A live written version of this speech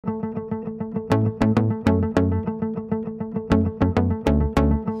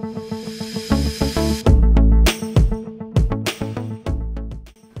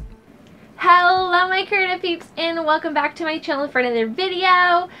welcome back to my channel for another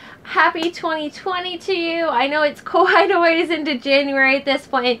video. Happy 2020 to you. I know it's quite a ways into January at this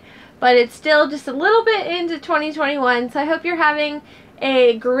point, but it's still just a little bit into 2021, so I hope you're having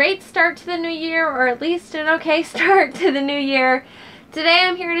a great start to the new year, or at least an okay start to the new year. Today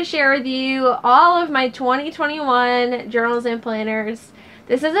I'm here to share with you all of my 2021 journals and planners.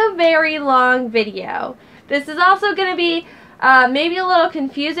 This is a very long video. This is also going to be maybe a little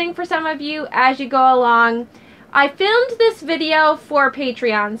confusing for some of you as you go along. I filmed this video for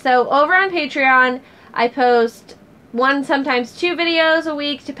Patreon. So over on Patreon, I post one, sometimes two videos a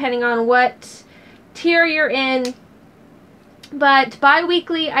week, depending on what tier you're in. But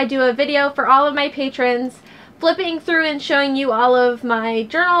bi-weekly, I do a video for all of my patrons, flipping through and showing you all of my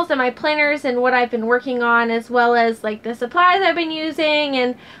journals and my planners and what I've been working on, as well as like the supplies I've been using,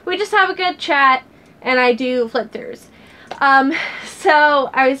 and we just have a good chat and I do flip-throughs. So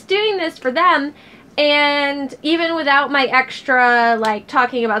I was doing this for them, and even without my extra like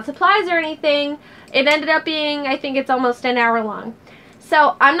talking about supplies or anything, it ended up being, I think it's almost an hour long.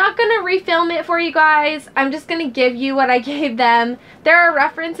 So I'm not going to refilm it for you guys. I'm just going to give you what I gave them. There are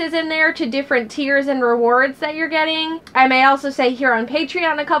references in there to different tiers and rewards that you're getting. I may also say here on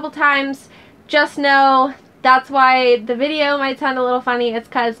Patreon a couple times. Just know that's why the video might sound a little funny. It's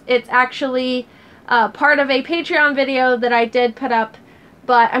because it's actually part of a Patreon video that I did put up,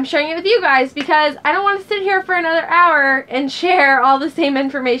 but I'm sharing it with you guys because I don't want to sit here for another hour and share all the same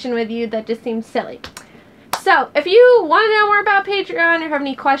information with you. That just seems silly. So if you want to know more about Patreon or have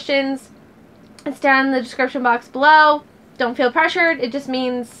any questions, it's down in the description box below. Don't feel pressured. It just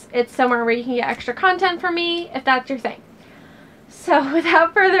means it's somewhere where you can get extra content from me if that's your thing. So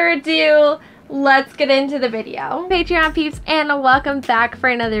without further ado, let's get into the video. Patreon peeps, and welcome back for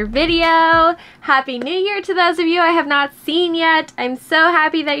another video. Happy New Year to those of you I have not seen yet. I'm so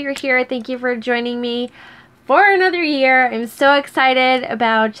happy that you're here. Thank you for joining me for another year. I'm so excited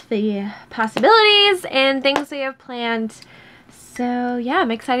about the possibilities and things we have planned. So yeah,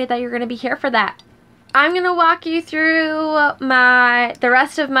 I'm excited that you're going to be here for that. I'm going to walk you through the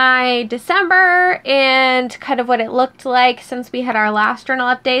rest of my December and kind of what it looked like since we had our last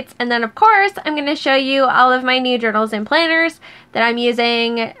journal updates. And then of course, I'm going to show you all of my new journals and planners that I'm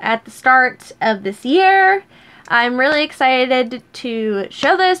using at the start of this year. I'm really excited to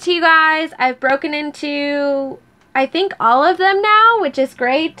show those to you guys. I've broken into, I think, all of them now, which is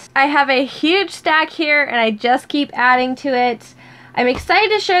great. I have a huge stack here and I just keep adding to it. I'm excited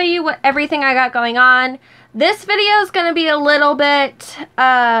to show you everything I got going on. This video is going to be a little bit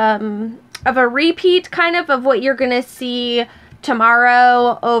of a repeat kind of what you're going to see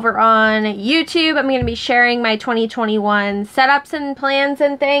tomorrow over on YouTube. I'm going to be sharing my 2021 setups and plans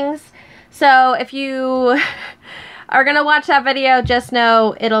and things. So if you are going to watch that video, just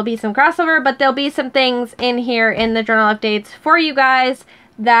know it'll be some crossover, but there'll be some things in here in the journal updates for you guys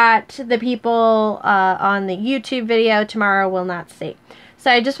that the people on the YouTube video tomorrow will not see. So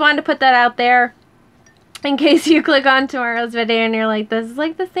I just wanted to put that out there in case you click on tomorrow's video and you're like, this is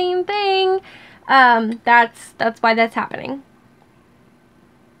like the same thing. That's why that's happening.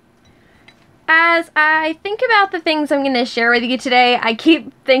 As I think about the things I'm going to share with you today, I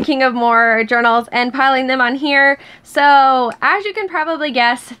keep thinking of more journals and piling them on here. So as you can probably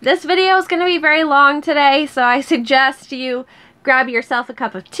guess, this video is going to be very long today, so I suggest you grab yourself a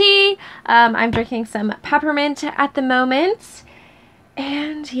cup of tea. I'm drinking some peppermint at the moment.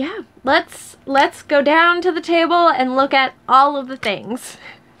 And yeah, let's go down to the table and look at all of the things.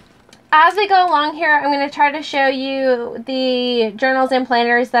 As we go along here, I'm going to try to show you the journals and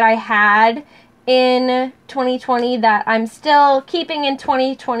planners that I had in 2020 that I'm still keeping in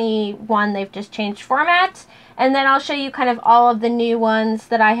 2021. They've just changed format. And then I'll show you kind of all of the new ones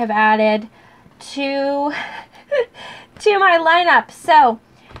that I have added to to my lineup. So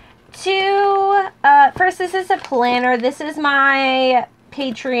first, this is a planner. This is my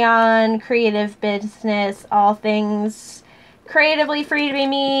Patreon creative business, all things creatively free to be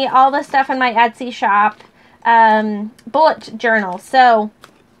me, all the stuff in my Etsy shop, bullet journal. So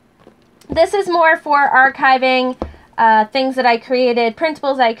this is more for archiving things that I created,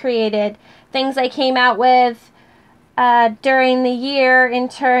 printables I created, things I came out with during the year in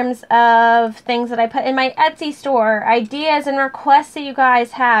terms of things that I put in my Etsy store, ideas and requests that you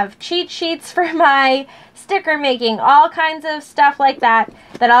guys have, cheat sheets for my sticker making, all kinds of stuff like that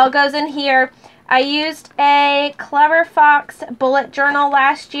all goes in here. I used a Clever Fox bullet journal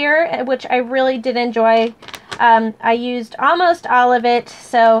last year, which I really did enjoy. I used almost all of it,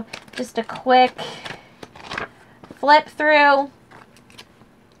 so just a quick flip through.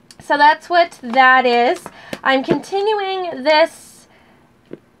 So that's what that is. I'm continuing this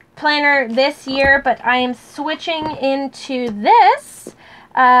planner this year, but I am switching into this.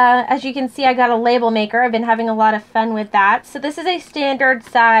 As you can see, I got a label maker. I've been having a lot of fun with that. So this is a standard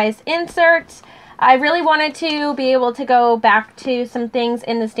size insert. I really wanted to be able to go back to some things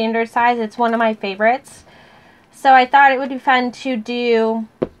in the standard size. It's one of my favorites. So I thought it would be fun to do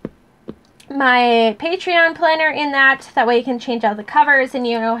my Patreon planner in that. That way you can change out the covers and,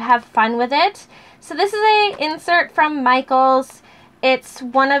 you know, have fun with it. So this is a insert from Michaels. It's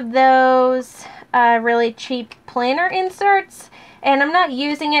one of those really cheap planner inserts, and I'm not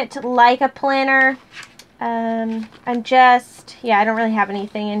using it like a planner. I don't really have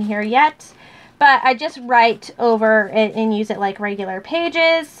anything in here yet, but I just write over it and use it like regular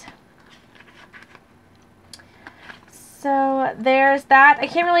pages. So there's that. I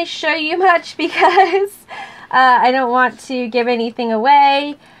can't really show you much because I don't want to give anything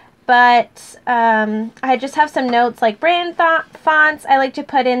away. But I just have some notes like brand fonts. I like to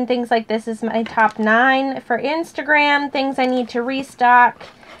put in things like this is my top 9 for Instagram, things I need to restock.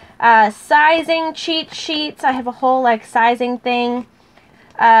 Sizing cheat sheets. I have a whole like sizing thing.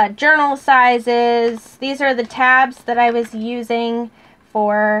 Journal sizes. These are the tabs that I was using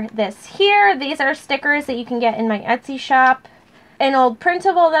for this here. These are stickers that you can get in my Etsy shop. An old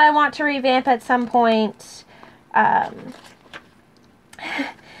printable that I want to revamp at some point.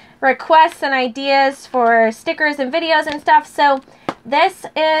 Requests and ideas for stickers and videos and stuff. So this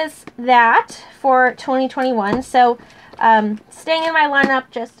is that for 2021. So staying in my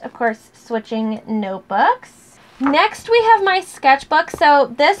lineup, just of course switching notebooks. Next we have my sketchbook.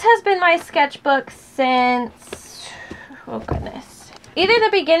 So this has been my sketchbook since, oh goodness, either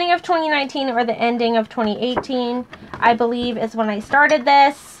the beginning of 2019 or the ending of 2018, I believe, is when I started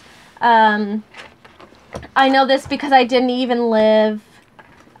this. I know this because I didn't even live,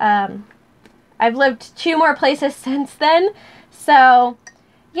 I've lived 2 more places since then. So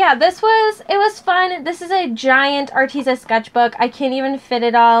yeah, it was fun. This is a giant Arteza sketchbook. I can't even fit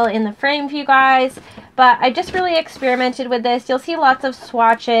it all in the frame for you guys, but I just really experimented with this. You'll see lots of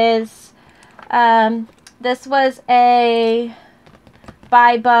swatches. This was a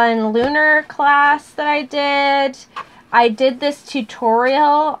By Bun Lunar class that I did. I did this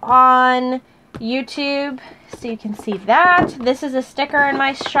tutorial on YouTube, so you can see that. This is a sticker in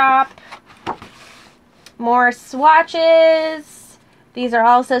my shop. More swatches. These are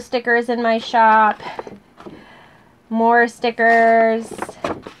also stickers in my shop. More stickers.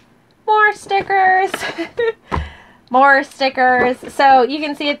 More stickers. More stickers. So you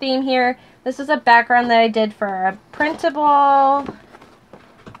can see a theme here. This is a background that I did for a printable.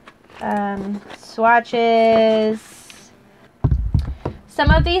 Swatches. Some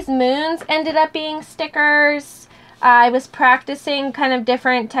of these moons ended up being stickers. I was practicing kind of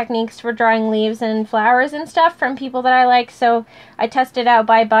different techniques for drawing leaves and flowers and stuff from people that I like. So I tested out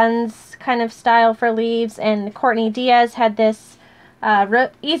By Bun's kind of style for leaves, and Courtney Diaz had this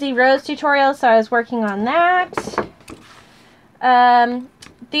Easy Rose tutorial, so I was working on that.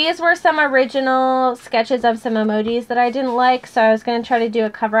 These were some original sketches of some emojis that I didn't like, so I was going to try to do a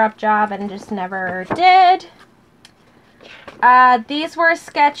cover-up job and just never did. These were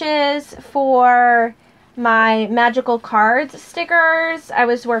sketches for my magical cards stickers. I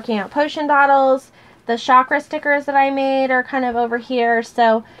was working out potion bottles. The chakra stickers that I made are kind of over here.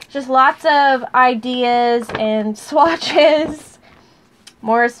 So just lots of ideas and swatches.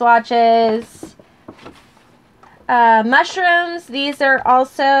 More swatches. Mushrooms. These are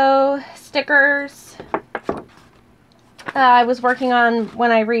also stickers. I was working on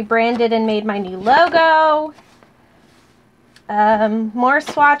when I rebranded and made my new logo. More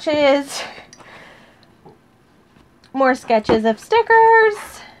swatches. More sketches of stickers.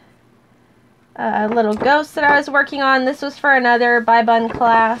 Little ghosts that I was working on. This was for another By Bun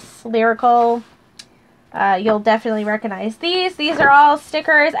class, Lyrical. You'll definitely recognize these. These are all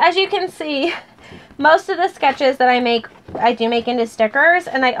stickers. As you can see, most of the sketches that I do make into stickers.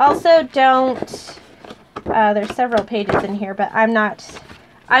 And I also don't, there's several pages in here, but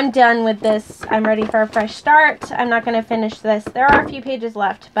I'm done with this. I'm ready for a fresh start. I'm not going to finish this. There are a few pages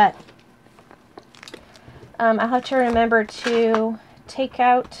left, but I'll have to remember to take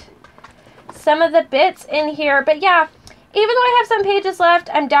out some of the bits in here. But yeah, even though I have some pages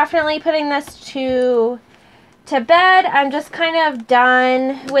left, I'm definitely putting this to bed. I'm just kind of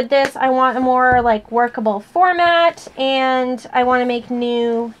done with this. I want a more like workable format, and I want to make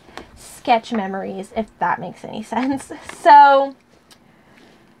new sketch memories, if that makes any sense. So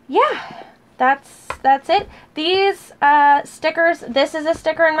yeah, that's it. These stickers, this is a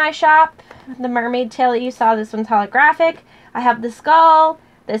sticker in my shop. The mermaid tail that you saw, this one's holographic. I have the skull,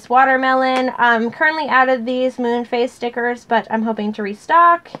 this watermelon. I'm currently out of these moon face stickers, but I'm hoping to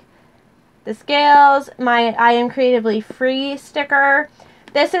restock. the scales, my I Am Creatively Free sticker.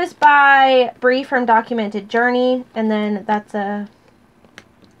 This is by Bree from Documented Journey, and then that's a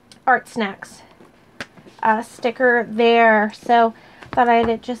Art Snacks sticker there. So thought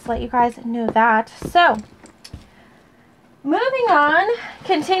I'd just let you guys know that. So moving on,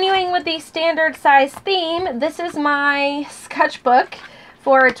 continuing with the standard size theme, this is my sketchbook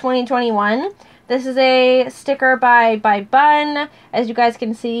for 2021. This is a sticker by Bun. As you guys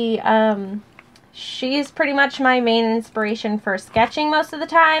can see, she's pretty much my main inspiration for sketching most of the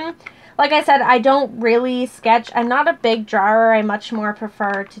time. Like I said, I don't really sketch. I'm not a big drawer. I much more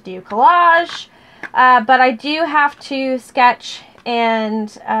prefer to do collage. But I do have to sketch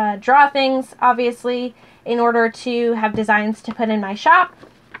and draw things, obviously, in order to have designs to put in my shop.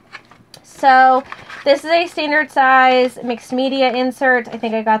 So this is a standard size mixed media insert. I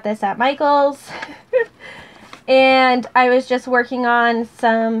think I got this at Michael's. And I was just working on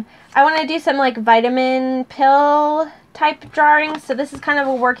some, I want to do some like vitamin pill type drawings. So this is kind of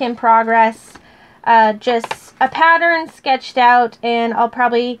a work in progress. Just a pattern sketched out, and I'll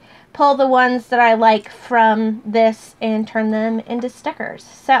probably pull the ones that I like from this and turn them into stickers.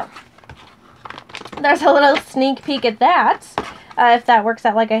 So there's a little sneak peek at that, if that works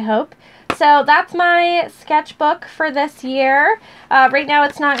out like I hope. So that's my sketchbook for this year. Right now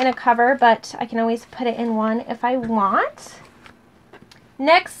it's not in a cover, but I can always put it in one if I want.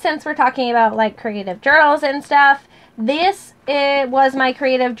 Next, since we're talking about like creative journals and stuff, this was my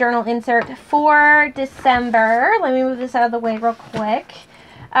creative journal insert for December. Let me move this out of the way real quick.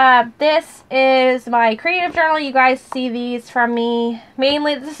 This is my creative journal. You guys see these from me.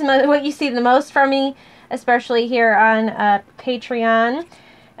 Mainly, this is what you see the most from me, especially here on Patreon.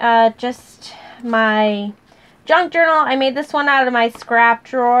 Just my junk journal. I made this one out of my scrap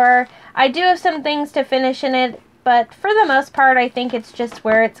drawer. I do have some things to finish in it, but for the most part, I think it's just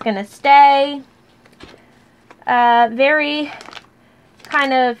where it's going to stay. Very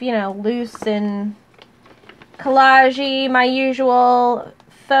kind of, you know, loose and collage-y, my usual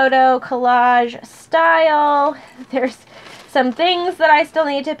photo collage style. There's some things that I still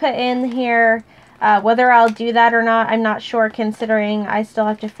need to put in here. Whether I'll do that or not, I'm not sure, considering I still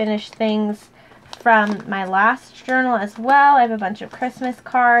have to finish things from my last journal as well. I have a bunch of Christmas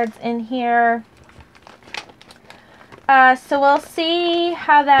cards in here. So we'll see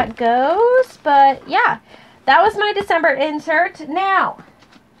how that goes. But yeah, that was my December insert. Now,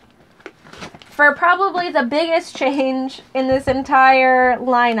 for probably the biggest change in this entire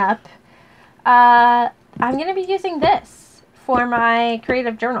lineup, I'm going to be using this for my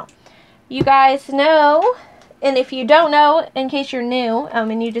creative journal. You guys know, and if you don't know, in case you're new,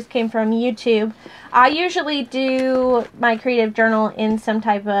 and you just came from YouTube, I usually do my creative journal in some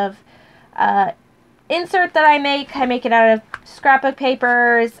type of insert that I make. I make it out of scrapbook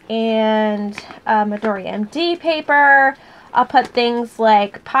papers and Midori MD paper. I'll put things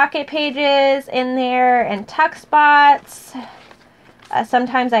like pocket pages in there and tuck spots.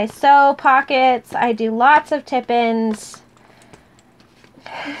 Sometimes I sew pockets. I do lots of tip-ins.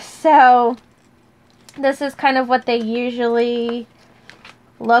 So this is kind of what they usually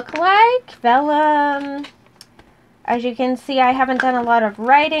look like. Vellum. As you can see, I haven't done a lot of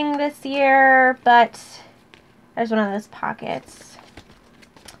writing this year, but there's one of those pockets.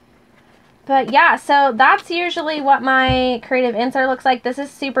 But yeah, so that's usually what my creative insert looks like. This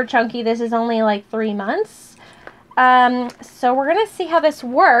is super chunky. This is only like 3 months. So we're going to see how this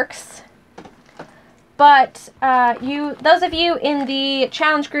works. But those of you in the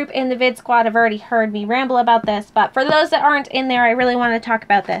challenge group in the vid squad have already heard me ramble about this. But for those that aren't in there, I really want to talk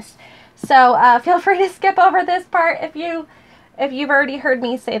about this. So feel free to skip over this part if you've already heard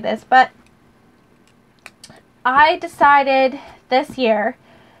me say this. But I decided this year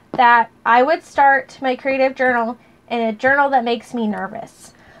that I would start my creative journal in a journal that makes me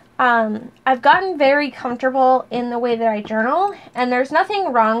nervous. I've gotten very comfortable in the way that I journal, and there's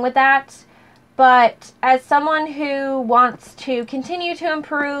nothing wrong with that. But as someone who wants to continue to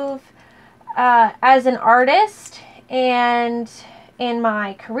improve as an artist and in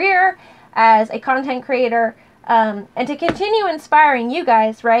my career as a content creator, and to continue inspiring you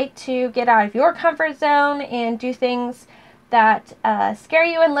guys, right, to get out of your comfort zone and do things that scare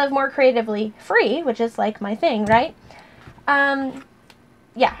you and live more creatively free, which is like my thing, right?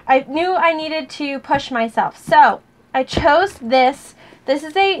 Yeah, I knew I needed to push myself. So I chose this. This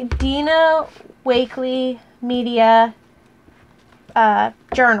is a Dina Wakley Media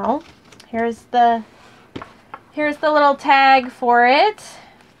journal. Here's the little tag for it.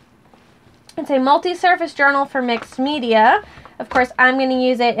 It's a multi-surface journal for mixed media. Of course, I'm going to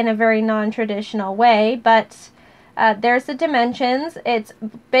use it in a very non-traditional way, but There's the dimensions. It's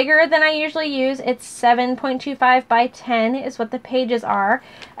bigger than I usually use. It's 7.25 by 10 is what the pages are.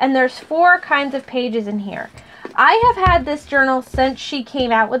 And there's 4 kinds of pages in here. I have had this journal since she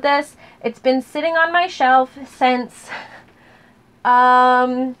came out with this. It's been sitting on my shelf since,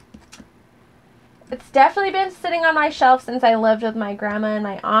 it's definitely been sitting on my shelf since I lived with my grandma and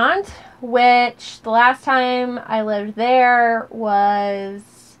my aunt, which the last time I lived there was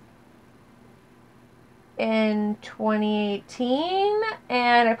in 2018,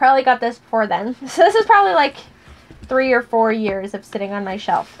 and I probably got this before then. So this is probably like 3 or 4 years of sitting on my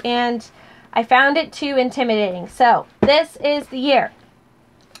shelf, and I found it too intimidating. So this is the year.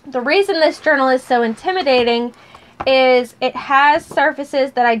 The reason this journal is so intimidating is it has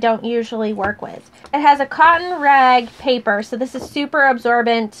surfaces that I don't usually work with. It has a cotton rag paper, so this is super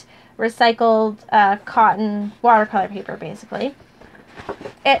absorbent, recycled cotton watercolor paper, basically.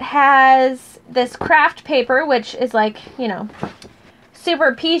 It has this craft paper, which is like, you know,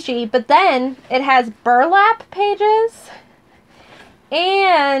 super peachy, but then it has burlap pages,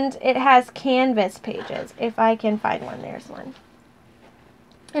 and it has canvas pages. If I can find one, there's one.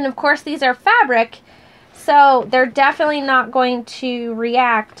 And of course these are fabric, so they're definitely not going to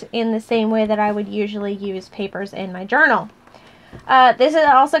react in the same way that I would usually use papers in my journal. This is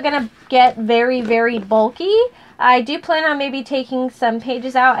also going to get very, very bulky. I do plan on maybe taking some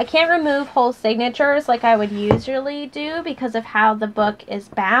pages out. I can't remove whole signatures like I would usually do because of how the book is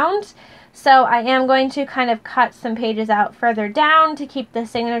bound. So I am going to kind of cut some pages out further down to keep the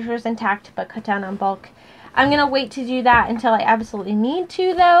signatures intact, but cut down on bulk. I'm going to wait to do that until I absolutely need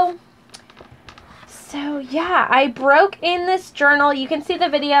to, though. So yeah, I broke in this journal. You can see the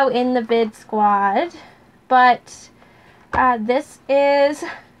video in the vid squad, but this is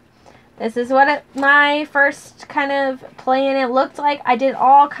what my first kind of play in it looked like. I did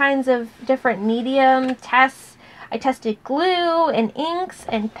all kinds of different medium tests. I tested glue and inks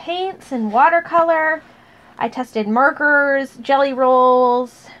and paints and watercolor. I tested markers, jelly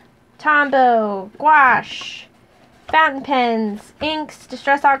rolls, Tombow, gouache, fountain pens, inks,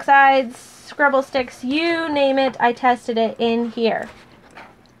 distress oxides, scribble sticks, you name it, I tested it in here.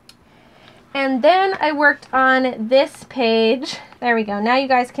 And then I worked on this page. There we go. Now you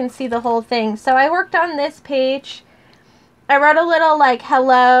guys can see the whole thing. So I worked on this page. I wrote a little like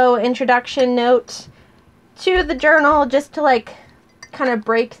hello introduction note to the journal just to like kind of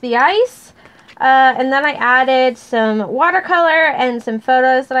break the ice. And then I added some watercolor and some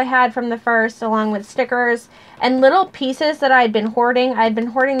photos that I had from the first, along with stickers and little pieces that I'd been hoarding. I'd been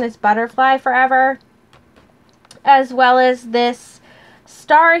hoarding this butterfly forever, as well as this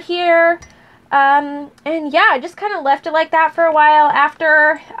star here. And yeah, I just kind of left it like that for a while.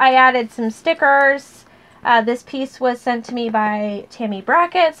 After I added some stickers, this piece was sent to me by Tammy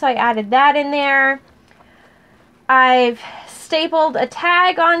Brackett, so I added that in there. I've stapled a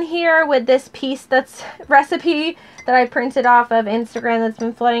tag on here with this piece that's recipe that I printed off of Instagram that's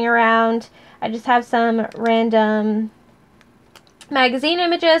been floating around. I just have some random magazine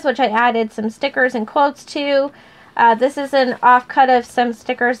images, which I added some stickers and quotes to. This is an offcut of some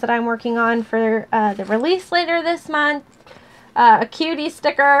stickers that I'm working on for the release later this month. A cutie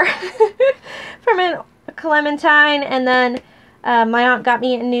sticker from a Clementine, and then my aunt got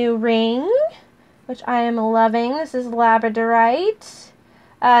me a new ring, which I am loving. This is Labradorite.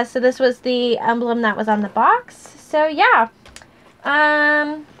 So this was the emblem that was on the box. So yeah.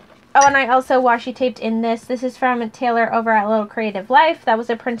 Oh, and I also washi taped in this. This is from Taylor over at Little Creative Life. That was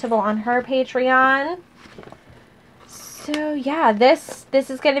a printable on her Patreon. So yeah, this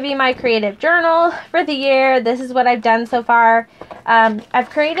is going to be my creative journal for the year. This is what I've done so far. I've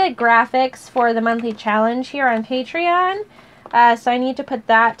created graphics for the monthly challenge here on Patreon. So I need to put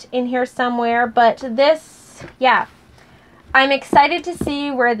that in here somewhere. But this, yeah, I'm excited to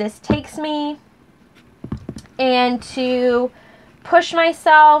see where this takes me and to push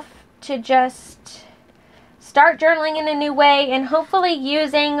myself to just start journaling in a new way and hopefully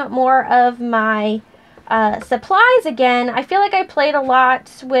using more of my supplies again. I feel like I played a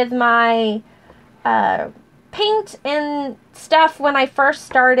lot with my paint and stuff when I first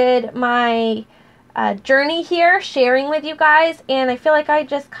started my journey here, sharing with you guys, and I feel like I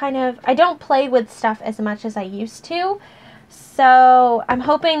just kind of, I don't play with stuff as much as I used to. So I'm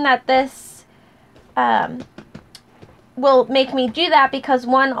hoping that this will make me do that, because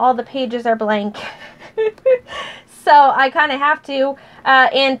one, all the pages are blank. So I kind of have to,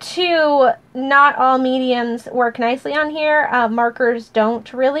 and two, not all mediums work nicely on here. Markers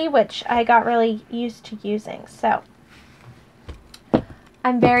don't really, which I got really used to using. So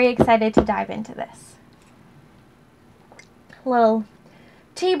I'm very excited to dive into this. Little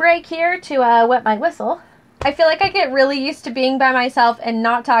tea break here to wet my whistle. I feel like I get really used to being by myself and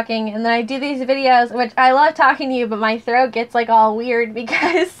not talking, and then I do these videos, which I love talking to you, but my throat gets like all weird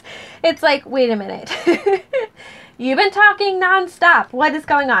because it's like, wait a minute. You've been talking nonstop. What is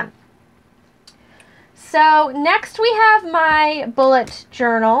going on? So next we have my bullet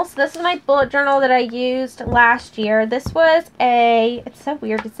journal. So this is my bullet journal that I used last year. This was it's so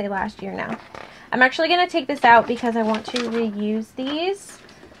weird to say last year now. I'm actually going to take this out because I want to reuse these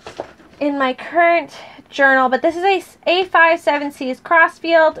in my current journal. But this is a A57C's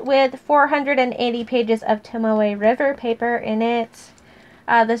Crossfield with 480 pages of Tomoe River paper in it.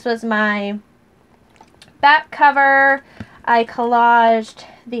 This was my back cover. I collaged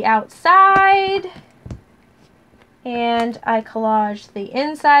the outside. And I collaged the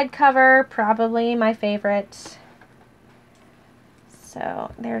inside cover, probably my favorite.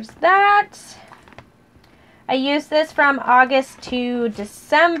 So there's that. I used this from August to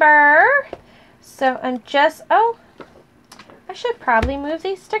December. So I'm just, oh, I should probably move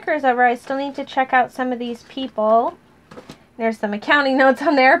these stickers over. I still need to check out some of these people. There's some accounting notes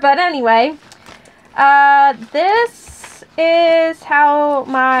on there, but anyway. This is how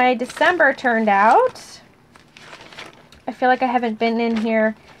my December turned out. I feel like I haven't been in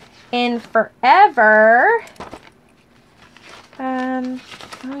here in forever.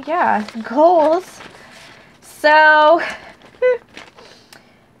 Oh yeah, goals. So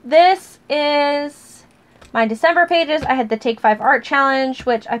this is my December pages. I had the Take 5 Art Challenge,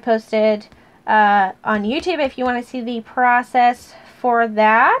 which I posted on YouTube if you want to see the process for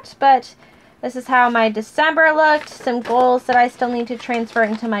that. But this is how my December looked. Some goals that I still need to transfer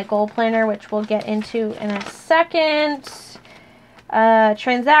into my goal planner, which we'll get into in a second.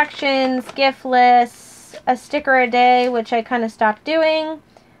 Transactions, gift lists, a sticker a day, which I kind of stopped doing.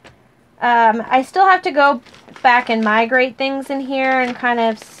 I still have to go back and migrate things in here and kind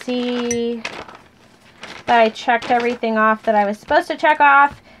of see that I checked everything off that I was supposed to check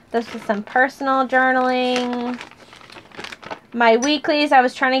off. This was some personal journaling. My weeklies, I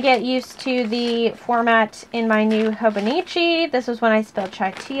was trying to get used to the format in my new Hobonichi. This was when I spilled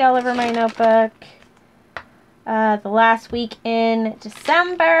chai tea all over my notebook. The last week in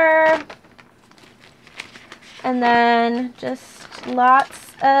December. And then just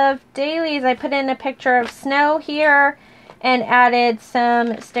lots of dailies. I put in a picture of snow here and added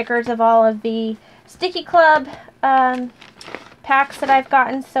some stickers of all of the Sticky Club packs that I've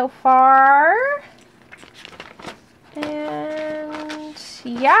gotten so far. And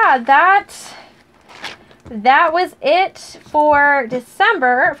yeah, that was it for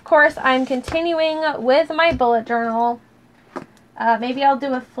December. Of course, I'm continuing with my bullet journal. Maybe I'll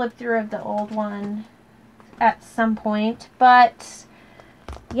do a flip through of the old one at some point. But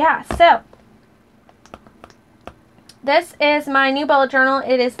yeah, so this is my new bullet journal.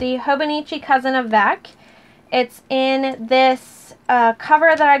 It is the Hobonichi Cousin of Vec. It's in this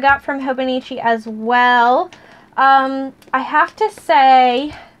cover that I got from Hobonichi as well. I have to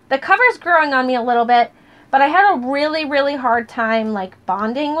say, the cover's growing on me a little bit, but I had a really, really hard time, like,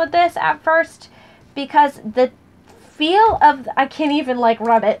 bonding with this at first, because the feel of, I can't even, like,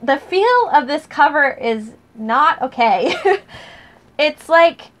 rub it. The feel of this cover is not okay. It's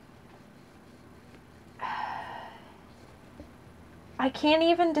like, I can't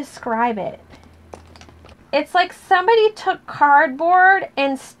even describe it. It's like somebody took cardboard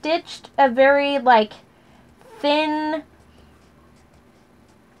and stitched a very, like, thin,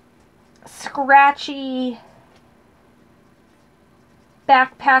 scratchy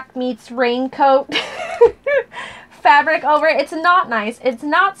backpack meets raincoat fabric over it. It's not nice. It's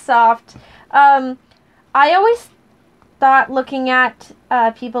not soft. I always thought, looking at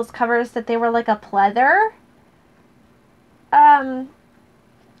people's covers, that they were like a pleather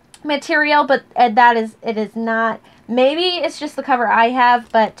material, but it is not. Maybe it's just the cover I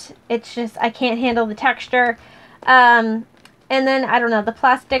have, but it's just, I can't handle the texture. And then, I don't know, the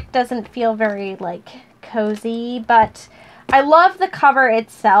plastic doesn't feel very, like, cozy, but I love the cover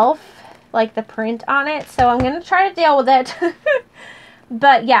itself, like the print on it, so I'm going to try to deal with it.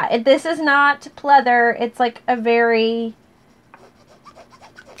 But yeah, this is not pleather. It's like a very,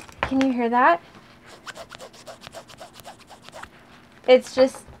 can you hear that? It's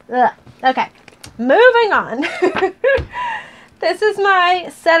just, ugh. Okay, moving on. This is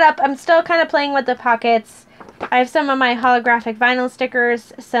my setup. I'm still kind of playing with the pockets. I have some of my holographic vinyl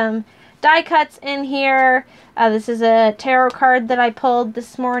stickers, some die cuts in here. This is a tarot card that I pulled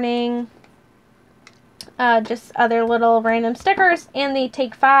this morning. Just other little random stickers, and the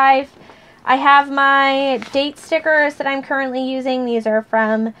Take 5. I have my date stickers that I'm currently using. These are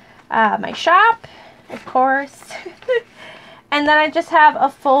from my shop, of course. And then I just have a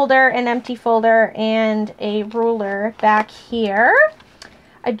folder, an empty folder, and a ruler back here.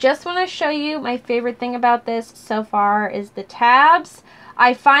 I just want to show you my favorite thing about this so far is the tabs.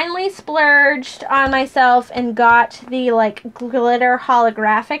 I finally splurged on myself and got the like glitter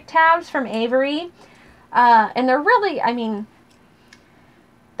holographic tabs from Avery. And they're really, I mean,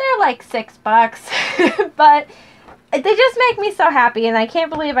 they're like $6, but they just make me so happy, and I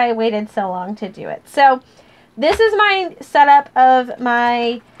can't believe I waited so long to do it. So this is my setup of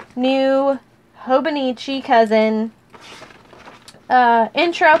my new Hobonichi cousin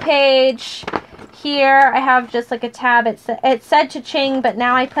intro page. Here I have just like a tab. It said cha-ching, but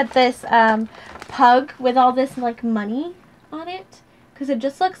now I put this pug with all this like money on it because it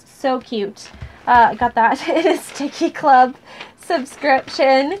just looks so cute. I got that in a Sticky Club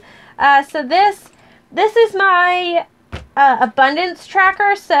subscription. So this is my abundance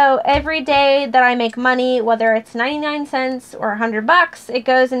tracker. So every day that I make money, whether it's 99 cents or $100, it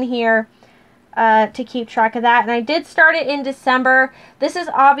goes in here to keep track of that. And I did start it in December. This is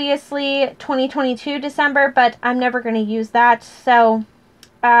obviously 2022 December, but I'm never going to use that. So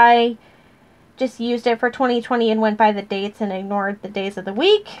I just used it for 2020 and went by the dates and ignored the days of the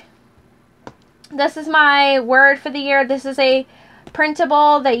week. This is my word for the year. This is a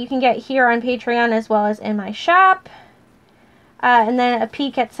printable that you can get here on Patreon as well as in my shop. And then a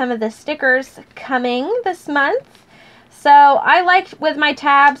peek at some of the stickers coming this month. So I like, with my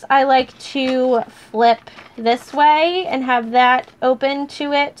tabs, I like to flip this way and have that open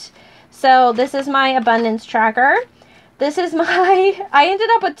to it. So this is my abundance tracker. This is my, I ended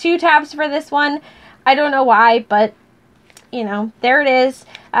up with 2 tabs for this one. I don't know why, but you know, there it is.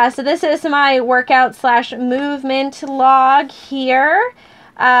 So this is my workout / movement log here.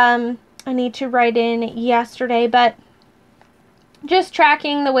 I need to write in yesterday, but just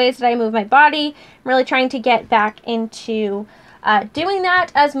tracking the ways that I move my body. I'm really trying to get back into doing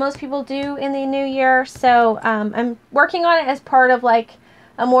that, as most people do in the new year. So I'm working on it as part of like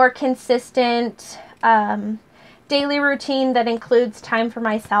a more consistent daily routine that includes time for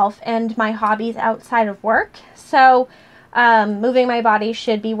myself and my hobbies outside of work. So moving my body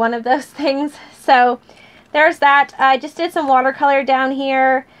should be one of those things. So there's that. I just did some watercolor down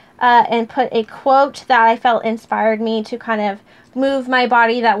here and put a quote that I felt inspired me to kind of move my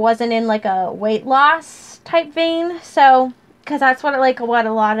body that wasn't in like a weight loss type vein. So, because that's what what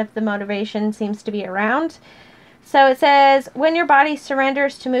a lot of the motivation seems to be around. So it says, "When your body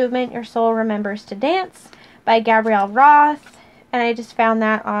surrenders to movement, your soul remembers to dance," by Gabrielle Roth. And I just found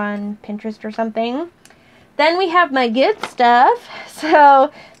that on Pinterest or something. Then we have my good stuff.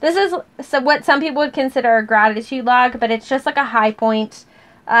 So this is what some people would consider a gratitude log, but it's just like a high point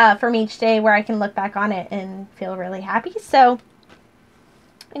from each day where I can look back on it and feel really happy. So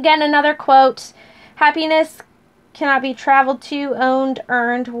again, another quote: "Happiness cannot be traveled to, owned,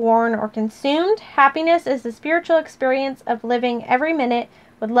 earned, worn, or consumed. Happiness is the spiritual experience of living every minute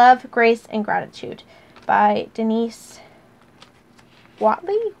with love, grace, and gratitude," by Denise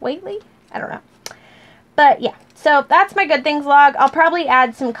Waitley? I don't know. But yeah, so that's my good things log. I'll probably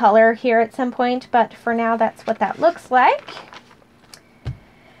add some color here at some point, but for now, that's what that looks like.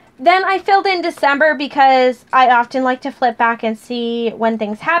 Then I filled in December because I often like to flip back and see when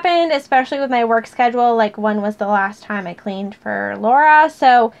things happened, especially with my work schedule, like when was the last time I cleaned for Laura.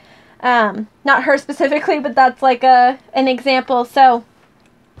 So, not her specifically, but that's like an example. So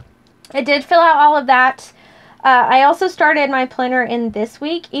I did fill out all of that. I also started my planner in this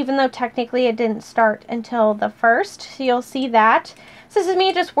week, even though technically it didn't start until the 1st. So you'll see that. So this is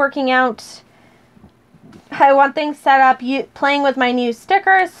me just working out how I want things set up, playing with my new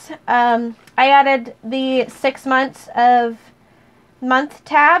stickers. I added the 6 months of month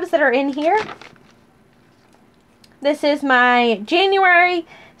tabs that are in here. This is my January,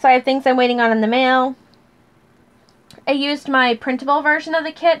 so I have things I'm waiting on in the mail. I used my printable version of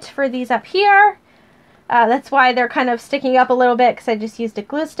the kit for these up here. That's why they're kind of sticking up a little bit, because I just used a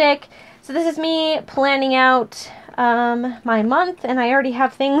glue stick. So this is me planning out my month, and I already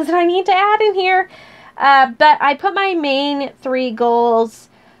have things that I need to add in here. But I put my main 3 goals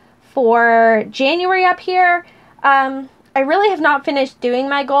for January up here. I really have not finished doing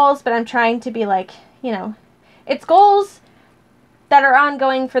my goals, but I'm trying to be like, you know, it's goals that are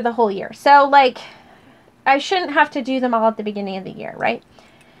ongoing for the whole year. So like, I shouldn't have to do them all at the beginning of the year, right?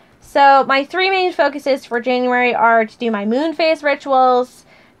 So my 3 main focuses for January are to do my moon phase rituals,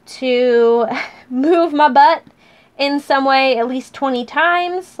 to move my butt in some way at least 20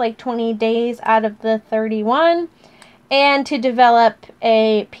 times, like 20 days out of the 31, and to develop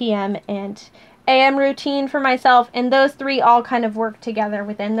a PM and AM routine for myself. And those 3 all kind of work together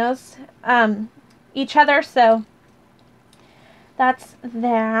within those each other. So that's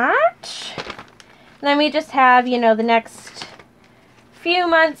that. And then we just have, you know, the next few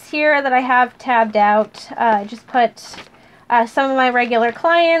months here that I have tabbed out. I just put some of my regular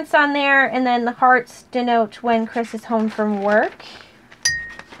clients on there, and then the hearts denote when Chris is home from work.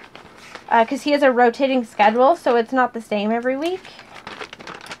 Because he has a rotating schedule, so it's not the same every week.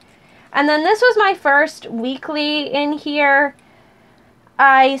 And then this was my first weekly in here.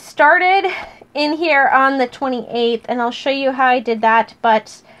 I started in here on the 28th, and I'll show you how I did that,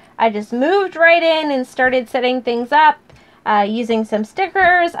 but I just moved right in and started setting things up using some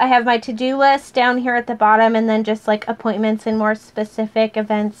stickers. I have my to-do list down here at the bottom, and then just like appointments and more specific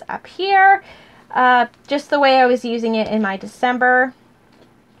events up here. Just the way I was using it in my December.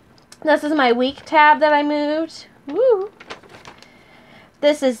 This is my week tab that I moved. Woo!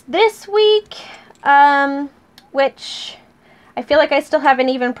 This is this week, which I feel like I still haven't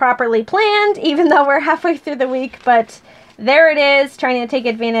even properly planned, even though we're halfway through the week, but there it is, trying to take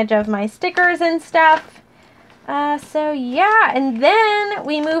advantage of my stickers and stuff. So yeah, and then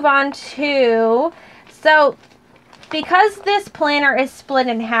we move on to, so because this planner is split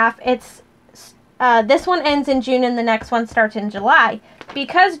in half, it's, this one ends in June and the next one starts in July.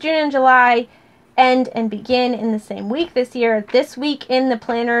 Because June and July end and begin in the same week this year, this week in the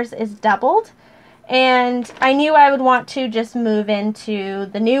planners is doubled. And I knew I would want to just move into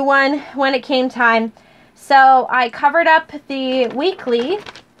the new one when it came time. So I covered up the weekly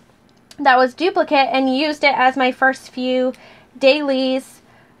that was duplicate and used it as my first few dailies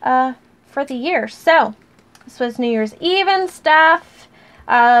for the year. So this was New Year's Eve and stuff.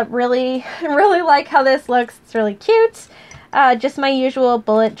 Really like how this looks. It's really cute. Just my usual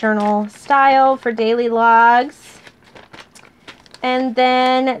bullet journal style for daily logs. And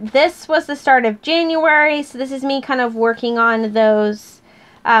then this was the start of January, so this is me kind of working on those.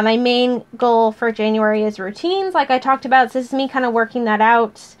 My main goal for January is routines, like I talked about, so this is me kind of working that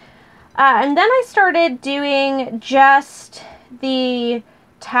out. And then I started doing just the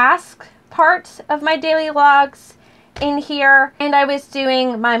task part of my daily logs in here, and I was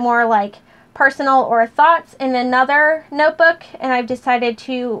doing my more like personal or thoughts in another notebook, and I've decided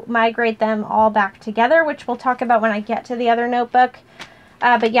to migrate them all back together, which we'll talk about when I get to the other notebook.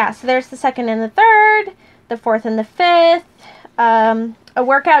 But yeah, so there's the 2nd and the 3rd, the 4th and the 5th, a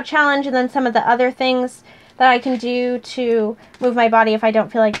workout challenge, and then some of the other things that I can do to move my body if I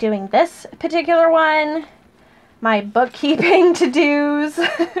don't feel like doing this particular one. My bookkeeping to-dos.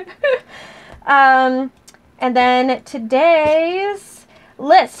 And then today's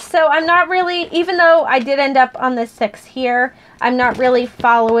list. So I'm not really, even though I did end up on the 6th here, I'm not really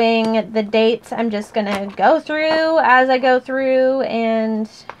following the dates. I'm just gonna go through as I go through, and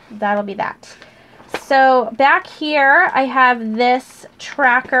that'll be that. So back here I have this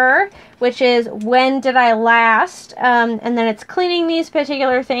tracker, which is when did I last, and then it's cleaning these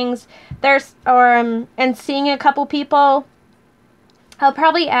particular things. There's and seeing a couple people. I'll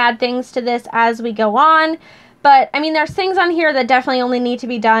probably add things to this as we go on. But, I mean, there's things on here that definitely only need to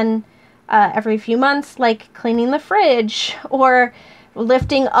be done every few months, like cleaning the fridge or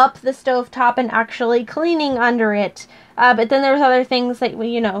lifting up the stovetop and actually cleaning under it. But then there's other things that,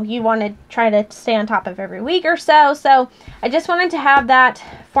 you know, you want to try to stay on top of every week or so. So I just wanted to have that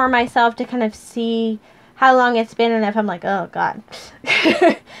for myself to kind of see how long it's been, and if I'm like, oh, God.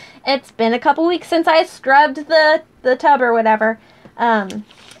 It's been a couple weeks since I scrubbed the tub or whatever.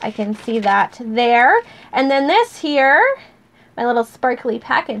 I can see that there. And then this here, my little sparkly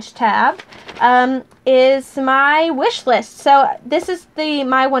package tab, is my wish list. So this is the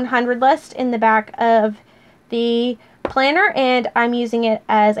My 100 list in the back of the planner, and I'm using it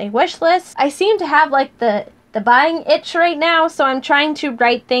as a wish list. I seem to have like the buying itch right now, so I'm trying to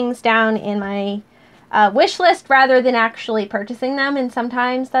write things down in my wish list rather than actually purchasing them, and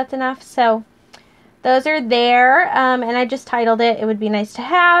sometimes that's enough. So those are there, and I just titled it, It Would Be Nice to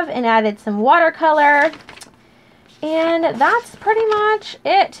Have, and added some watercolor. And that's pretty much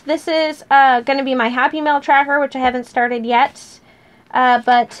it. This is going to be my Happy Mail tracker, which I haven't started yet,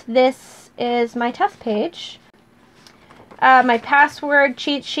 but this is my test page. My password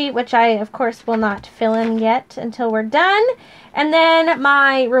cheat sheet, which I, of course, will not fill in yet until we're done. And then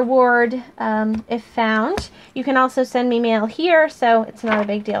my reward, if found. You can also send me mail here, so it's not a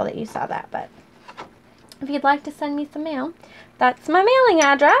big deal that you saw that, but if you'd like to send me some mail, that's my mailing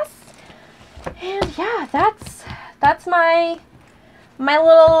address. And yeah, that's my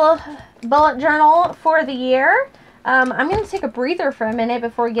little bullet journal for the year. I'm going to take a breather for a minute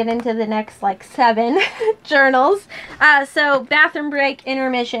before we get into the next like 7 journals. So bathroom break,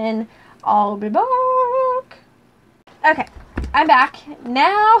 intermission, I'll be back. Okay, I'm back.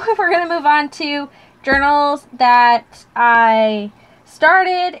 Now we're going to move on to journals that I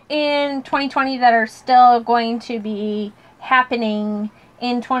started in 2020 that are still going to be happening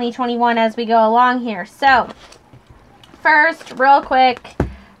in 2021 as we go along here. So first, real quick,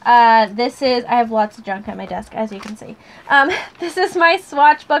 this is, I have lots of junk at my desk, as you can see. This is my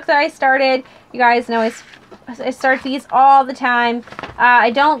swatch book that I started. You guys know I start these all the time.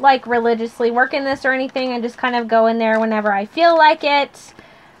 I don't like religiously work in this or anything. I just kind of go in there whenever I feel like it.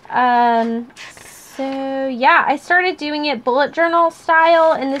 So yeah, I started doing it bullet journal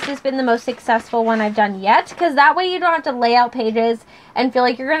style, and this has been the most successful one I've done yet, because that way you don't have to lay out pages and feel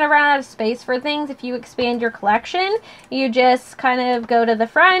like you're going to run out of space for things if you expand your collection. You just kind of go to the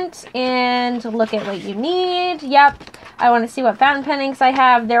front and look at what you need. Yep, I want to see what fountain pen inks I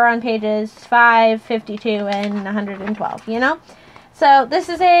have. They're on pages 5, 52, and 112, you know? So this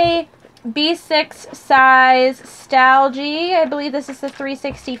is a B6 size Stalgy. I believe this is the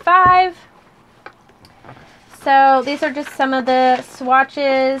 365. So these are just some of the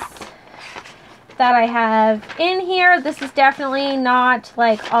swatches that I have in here. This is definitely not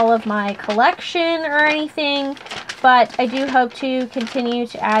like all of my collection or anything, but I do hope to continue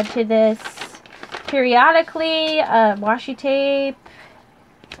to add to this periodically. Washi tape.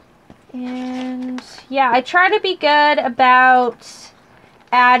 And yeah, I try to be good about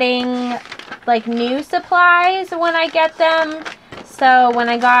adding like new supplies when I get them. So when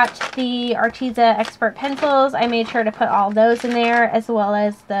I got the Arteza Expert pencils, I made sure to put all those in there, as well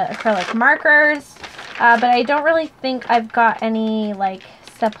as the acrylic markers. But I don't really think I've got any like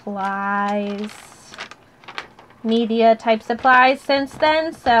supplies, media type supplies since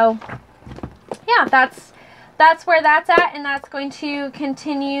then. So yeah, that's where that's at, and that's going to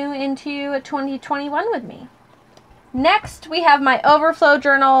continue into 2021 with me. Next, we have my overflow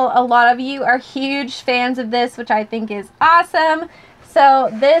journal. A lot of you are huge fans of this, which I think is awesome. So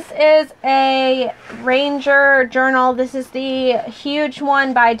this is a Ranger journal. This is the huge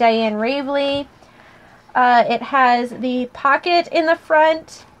one by Diane Ravely. It has the pocket in the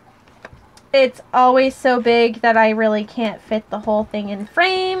front. It's always so big that I really can't fit the whole thing in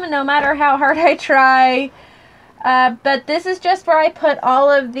frame, no matter how hard I try. But this is just where I put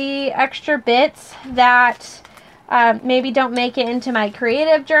all of the extra bits that maybe don't make it into my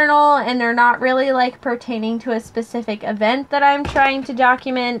creative journal, and they're not really like pertaining to a specific event that I'm trying to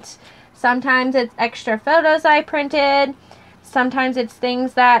document. Sometimes it's extra photos I printed. Sometimes it's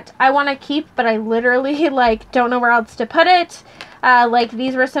things that I want to keep, but I literally like don't know where else to put it. Like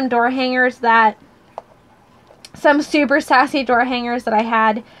these were some door hangers some super sassy door hangers that I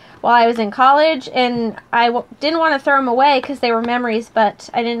had while I was in college, and I didn't want to throw them away because they were memories, but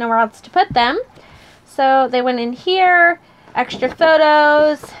I didn't know where else to put them. So they went in here, extra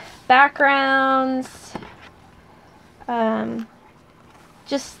photos, backgrounds,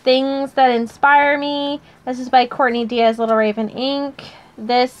 just things that inspire me. This is by Courtney Diaz Little Raven Ink.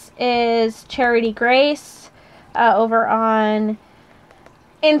 This is Charity Grace over on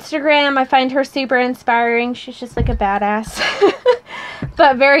Instagram. I find her super inspiring. She's just like a badass,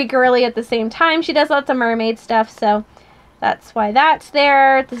 but very girly at the same time. She does lots of mermaid stuff, so that's why that's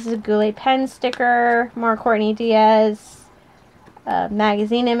there. This is a Goulet pen sticker. More Courtney Diaz.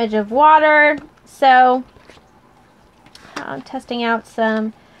 Magazine image of water. So I'm testing out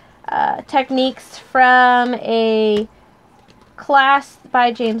some techniques from a class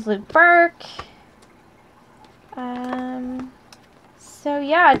by James Luke Burke. So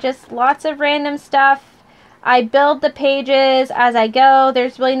yeah, just lots of random stuff. I build the pages as I go.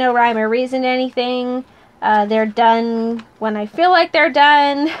 There's really no rhyme or reason to anything. They're done when I feel like they're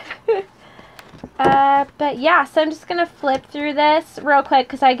done. But yeah, so I'm just going to flip through this real quick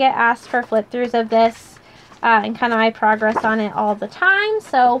because I get asked for flip throughs of this and kind of my progress on it all the time.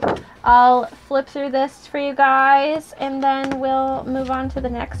 So I'll flip through this for you guys, and then we'll move on to the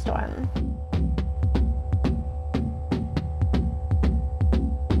next one.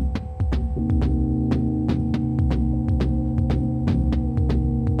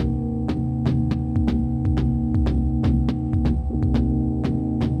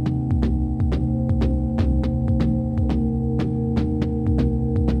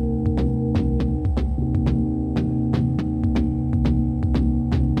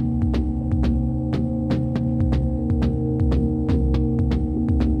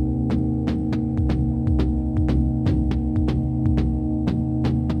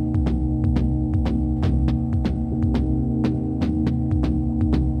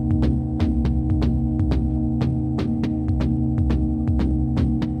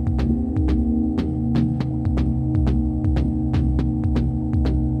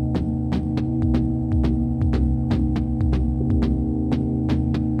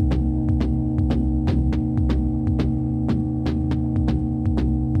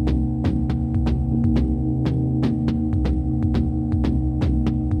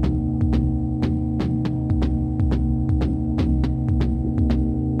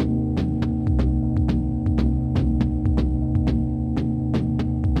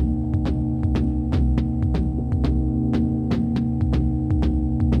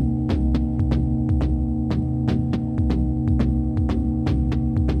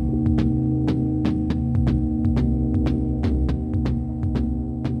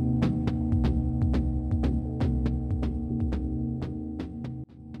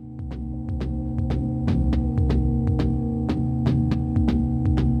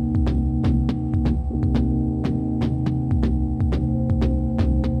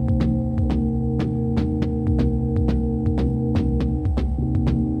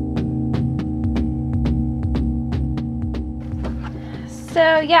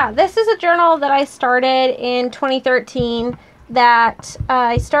 yeah, this is a journal that I started in 2013 that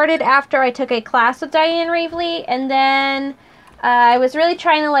I started after I took a class with Diane Ravely, and then I was really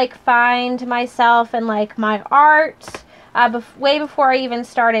trying to like find myself and like my art way before I even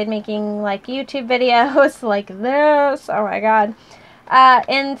started making like YouTube videos like this. Oh my god.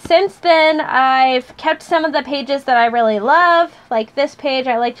 And since then, I've kept some of the pages that I really love, like this page.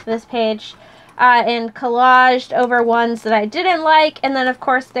 I liked this page, and collaged over ones that I didn't like. And then, of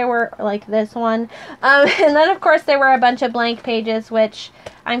course, there were, like this one. And then, of course, there were a bunch of blank pages, which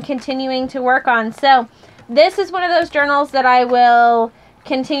I'm continuing to work on. So, this is one of those journals that I will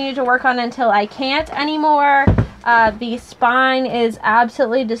continue to work on until I can't anymore. The spine is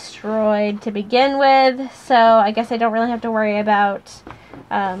absolutely destroyed to begin with, so I guess I don't really have to worry about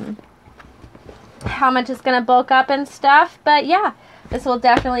how much it's going to bulk up and stuff. But yeah, this will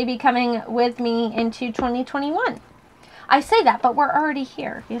definitely be coming with me into 2021. I say that, but we're already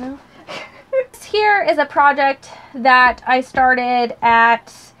here, you know? This here is a project that I started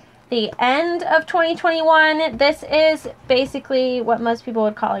at the end of 2021. This is basically what most people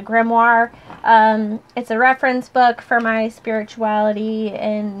would call a grimoire. It's a reference book for my spirituality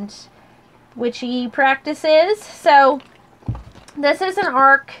and witchy practices. So this is an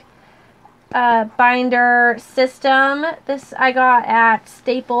arc binder system. This I got at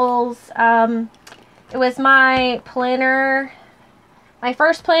Staples. It was my planner, my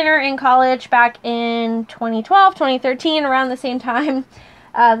first planner in college back in 2012, 2013, around the same time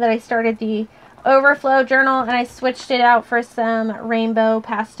that I started the Overflow journal, and I switched it out for some rainbow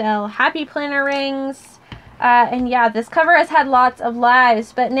pastel happy planner rings. And yeah, this cover has had lots of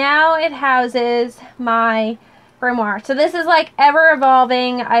lives, but now it houses my grimoire. So this is like ever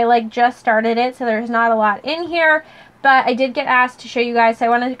evolving. I like just started it, so there's not a lot in here, but I did get asked to show you guys, so I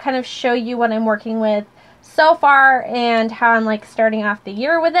wanted to kind of show you what I'm working with so far and how I'm like starting off the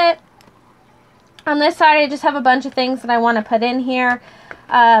year with it. On this side, I just have a bunch of things that I want to put in here.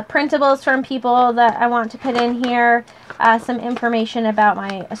 Printables from people that I want to put in here. Some information about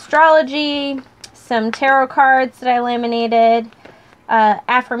my astrology. Some tarot cards that I laminated.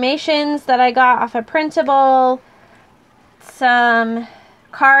 Affirmations that I got off a printable. Some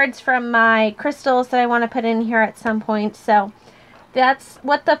cards from my crystals that I want to put in here at some point. So that's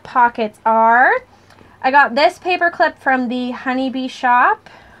what the pockets are. I got this paper clip from the Honeybee shop,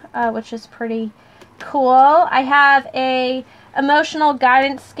 which is pretty cool. I have a emotional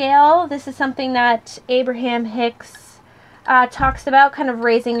guidance scale. This is something that Abraham Hicks talks about, kind of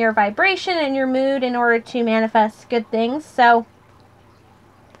raising your vibration and your mood in order to manifest good things. So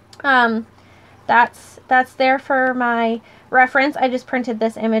that's there for my reference. I just printed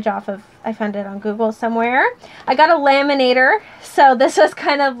this image off of, I found it on Google somewhere. I got a laminator, so this was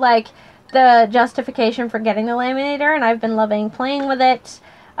kind of like the justification for getting the laminator, and I've been loving playing with it.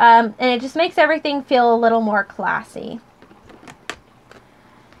 And it just makes everything feel a little more classy.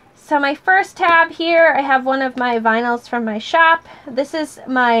 So my first tab here, I have one of my vinyls from my shop. This is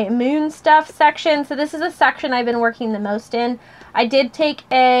my moon stuff section. So this is a section I've been working the most in. I did take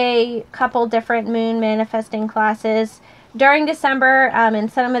a couple different moon manifesting classes during December,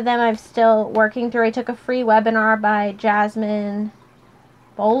 and some of them I'm still working through. I took a free webinar by Jasmine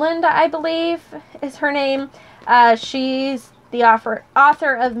Boland, I believe is her name. She's the author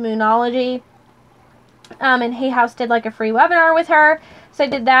of Moonology, and Hay House did like a free webinar with her. So I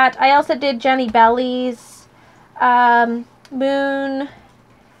did that. I also did Jenny Belly's moon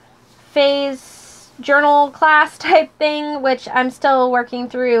phase journal class type thing, which I'm still working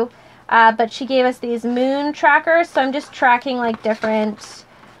through. But she gave us these moon trackers. So I'm just tracking like different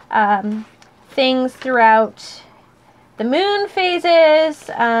things throughout the moon phases.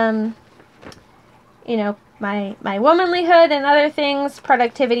 You know, my womanlyhood and other things,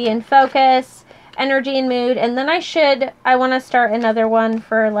 productivity and focus, energy and mood. And then I want to start another one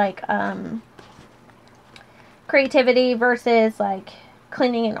for like creativity versus like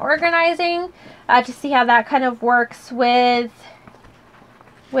cleaning and organizing, to see how that kind of works with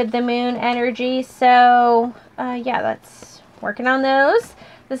the moon energy. So yeah, that's working on those.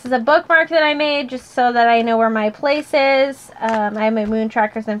 This is a bookmark that I made just so that I know where my place is. I have my moon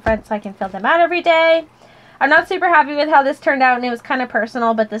trackers in front so I can fill them out every day. I'm not super happy with how this turned out, and it was kind of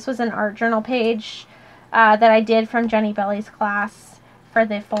personal, but this was an art journal page that I did from Jenny Belly's class for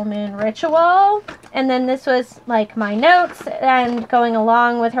the full moon ritual. And then this was like my notes and going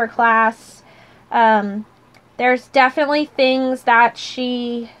along with her class. There's definitely things that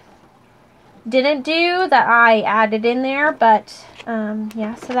she didn't do that I added in there, but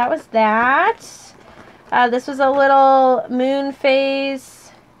yeah, so that was that. This was a little moon phase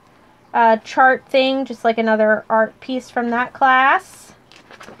chart thing, just like another art piece from that class.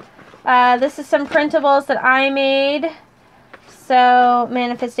 This is some printables that I made. So,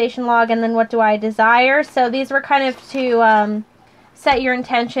 manifestation log, and then what do I desire? So these were kind of to set your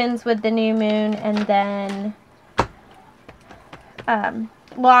intentions with the new moon, and then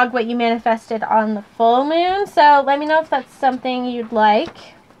log what you manifested on the full moon. So let me know if that's something you'd like.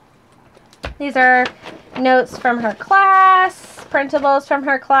 These are notes from her class, printables from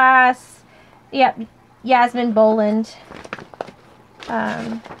her class. Yep, Yasmin Boland.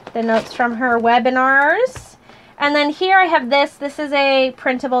 The notes from her webinars. And then here I have this. This is a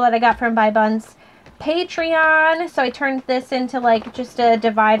printable that I got from By Bun's Patreon. So I turned this into like just a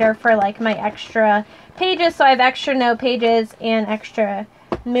divider for like my extra pages. So I have extra note pages and extra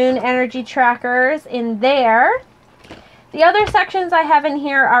moon energy trackers in there. The other sections I have in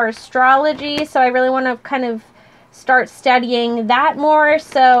here are astrology. So I really want to kind of start studying that more.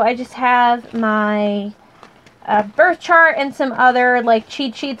 So I just have my birth chart and some other like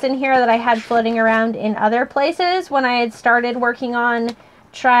cheat sheets in here that I had floating around in other places when I had started working on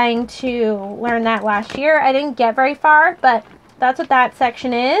trying to learn that last year. I didn't get very far, but that's what that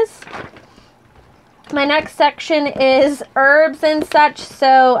section is. My next section is herbs and such,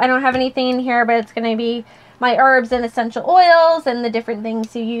 so I don't have anything in here, but it's going to be my herbs and essential oils and the different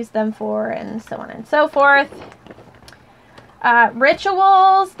things you use them for and so on and so forth.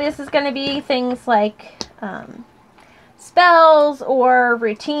 Rituals, this is going to be things like spells or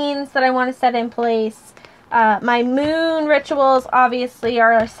routines that I want to set in place. My moon rituals obviously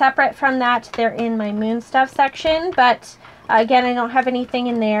are separate from that. They're in my moon stuff section, but again, I don't have anything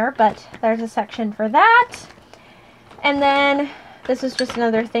in there, but there's a section for that. And then this is just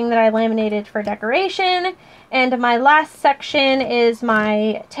another thing that I laminated for decoration. And my last section is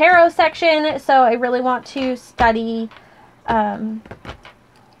my tarot section. So I really want to study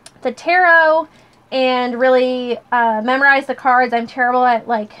the tarot and really memorize the cards. I'm terrible at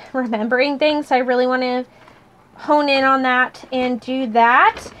like remembering things, so I really want to hone in on that and do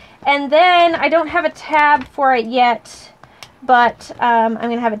that. And then I don't have a tab for it yet, but I'm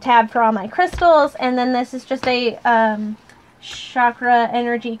going to have a tab for all my crystals. And then this is just a chakra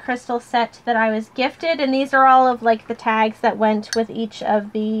energy crystal set that I was gifted, and these are all of like the tags that went with each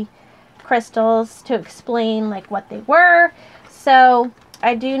of the crystals to explain like what they were. So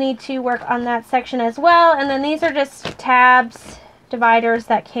I do need to work on that section as well. And then these are just tabs, dividers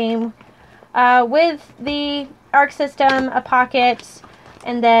that came with the ARC system, a pocket,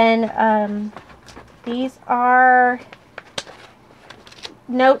 and then these are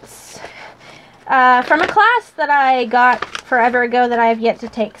notes from a class that I got forever ago that I have yet to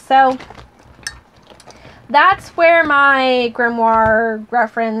take. So that's where my grimoire,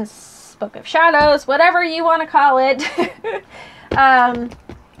 reference, book of shadows, whatever you want to call it,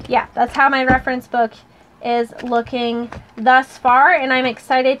 yeah, that's how my reference book is looking thus far, and I'm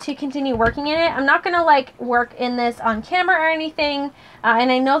excited to continue working in it. I'm not going to like work in this on camera or anything,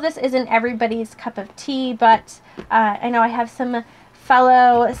 and I know this isn't everybody's cup of tea, but I know I have some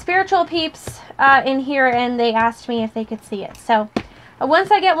fellow spiritual peeps in here, and they asked me if they could see it. So once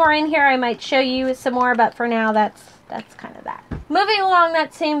I get more in here, I might show you some more, but for now, that's kind of that. Moving along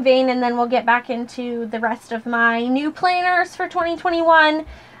that same vein, and then we'll get back into the rest of my new planners for 2021.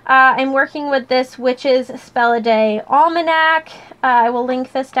 I'm working with this Witch's Spell a Day Almanac. I will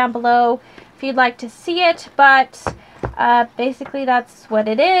link this down below if you'd like to see it, but basically that's what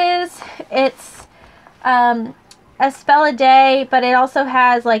it is. It's a spell a day, but it also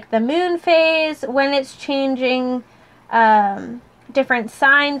has like the moon phase, when it's changing, different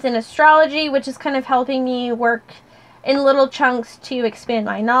signs in astrology, which is kind of helping me work in little chunks to expand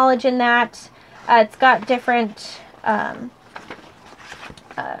my knowledge in that. It's got different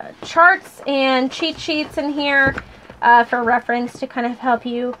charts and cheat sheets in here for reference to kind of help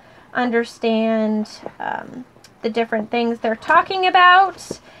you understand the different things they're talking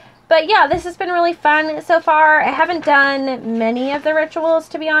about. But yeah, this has been really fun so far. I haven't done many of the rituals,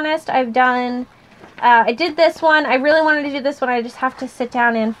 to be honest. I've done, I did this one. I really wanted to do this one. I just have to sit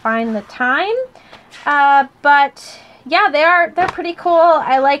down and find the time. But yeah, they're pretty cool.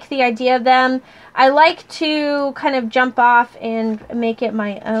 I like the idea of them. I like to kind of jump off and make it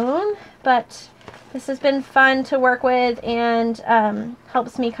my own, but this has been fun to work with, and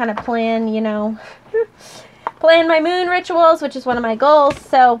helps me kind of plan, you know, plan my moon rituals, which is one of my goals.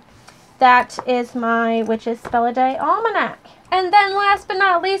 So that is my Witch's Spell a Day Almanac. And then last but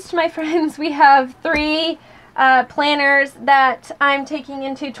not least, my friends, we have 3 planners that I'm taking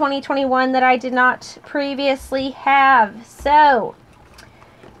into 2021 that I did not previously have. So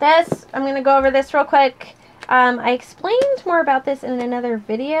this, I'm going to go over this real quick. I explained more about this in another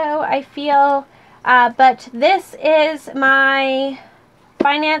video, I feel, but this is my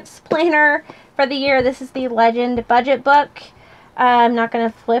finance planner for the year. This is the Legend budget book. I'm not going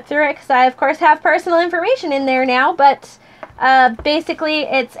to flip through it because I, of course, have personal information in there now, but basically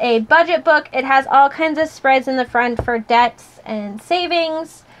it's a budget book. It has all kinds of spreads in the front for debts and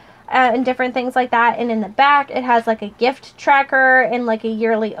savings and different things like that. And in the back, it has like a gift tracker and like a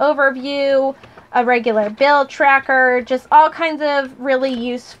yearly overview, a regular bill tracker, just all kinds of really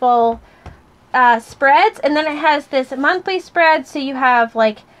useful spreads. And then it has this monthly spread, so you have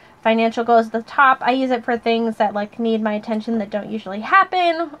like financial goals at the top. I use it for things that like need my attention that don't usually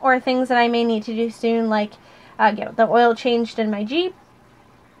happen, or things that I may need to do soon, like get the oil changed in my Jeep.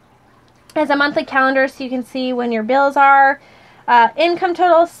 It has a monthly calendar so you can see when your bills are, income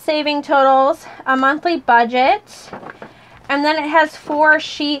totals, saving totals, a monthly budget, and then it has 4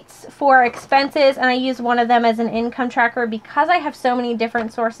 sheets for expenses, and I use one of them as an income tracker because I have so many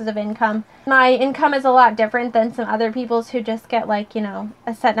different sources of income. My income is a lot different than some other people's who just get like, you know,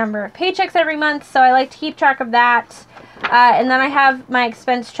 a set number of paychecks every month, so I like to keep track of that. And then I have my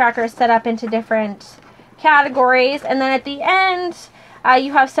expense tracker set up into different categories, and then at the end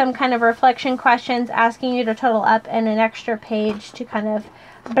you have some kind of reflection questions asking you to total up and an extra page to kind of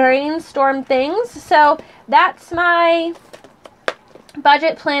brainstorm things. So that's my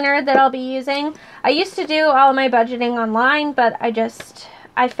budget planner that I'll be using. I used to do all of my budgeting online, but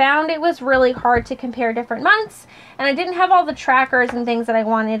I found it was really hard to compare different months, and I didn't have all the trackers and things that I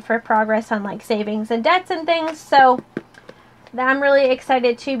wanted for progress on like savings and debts and things. So I'm really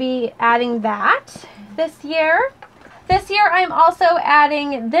excited to be adding that this year. This year I'm also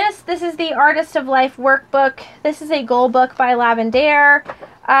adding this. This is the Artist of Life workbook. This is a goal book by Leanne.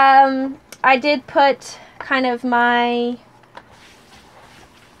 I did put kind of my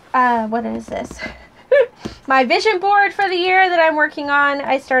what is this? My vision board for the year that I'm working on.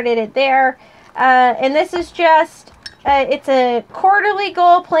 I started it there. And this is just, it's a quarterly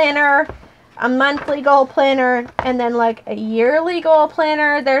goal planner, a monthly goal planner, and then like a yearly goal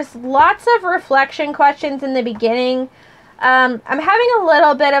planner. There's lots of reflection questions in the beginning. I'm having a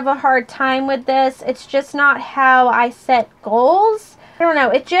little bit of a hard time with this. It's just not how I set goals. I don't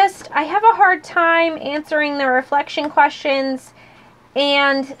know. I have a hard time answering the reflection questions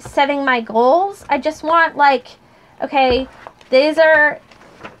and setting my goals. I just want like, okay, these are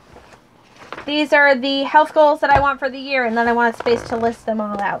the health goals that I want for the year, and then I want a space to list them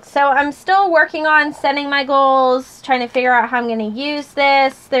all out. So I'm still working on setting my goals, trying to figure out how I'm going to use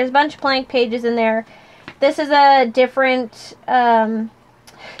this. There's a bunch of blank pages in there. This is a different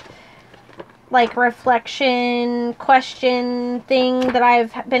like reflection question thing that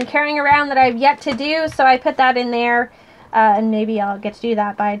I've been carrying around that I've yet to do, so I put that in there. And maybe I'll get to do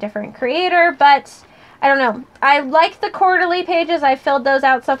that by a different creator, but I don't know. I like the quarterly pages. I've filled those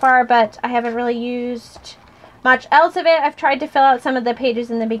out so far, but I haven't really used much else of it. I've tried to fill out some of the pages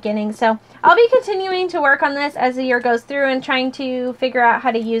in the beginning, so I'll be continuing to work on this as the year goes through and trying to figure out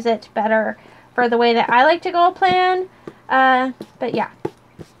how to use it better for the way that I like to goal plan. But yeah,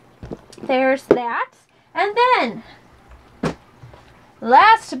 there's that. And then,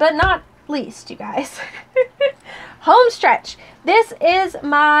 last but not least, you guys, home stretch. This is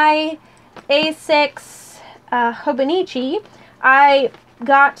my A6 Hobonichi. I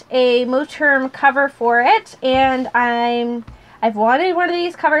got a Moterm cover for it, and I've wanted one of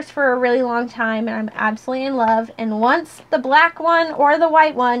these covers for a really long time, and I'm absolutely in love. And once the black one or the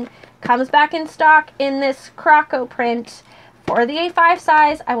white one comes back in stock in this Croco print for the A5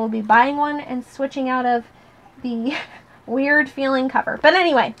 size, I will be buying one and switching out of the weird feeling cover. But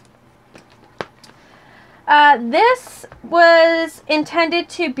anyway, this was intended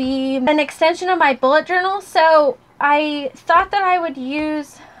to be an extension of my bullet journal, so I thought that I would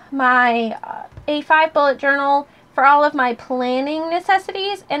use my A5 bullet journal for all of my planning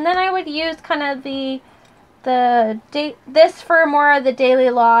necessities, and then I would use kind of this for more of the daily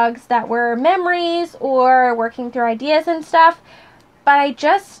logs that were memories or working through ideas and stuff. But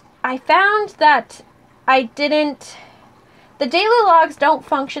I found that the daily logs don't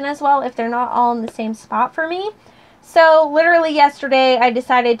function as well if they're not all in the same spot for me. So literally yesterday I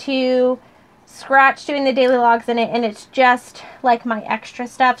decided to scratch doing the daily logs in it, and it's just like my extra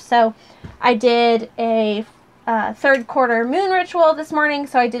stuff. So I did a third quarter moon ritual this morning,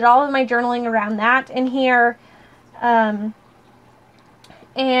 so I did all of my journaling around that in here, and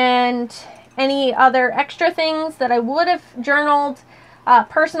any other extra things that I would have journaled,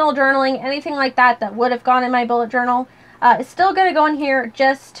 personal journaling, anything like that would have gone in my bullet journal, is still going to go in here.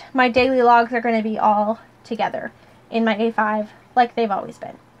 Just my daily logs are going to be all together in my A5 like they've always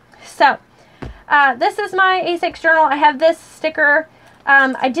been. So this is my A6 journal. I have this sticker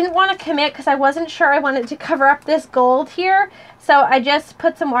I didn't want to commit because I wasn't sure I wanted to cover up this gold here. So I just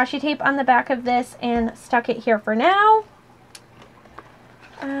put some washi tape on the back of this and stuck it here for now.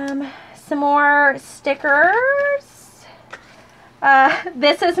 Some more stickers.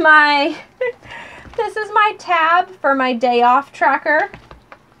 This is my this is my tab for my day off tracker.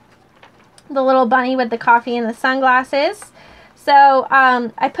 The little bunny with the coffee and the sunglasses. So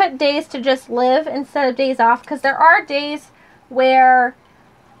I put days to just live instead of days off, because there are days where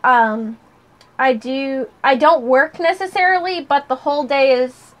I don't work necessarily, but the whole day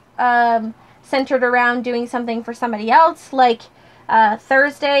is centered around doing something for somebody else. Like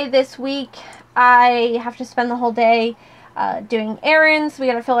Thursday this week, I have to spend the whole day doing errands. We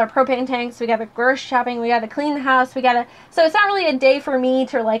gotta fill our propane tanks, we gotta grocery shopping, we gotta clean the house, so it's not really a day for me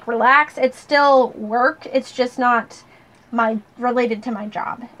to like relax. It's still work, it's just not related to my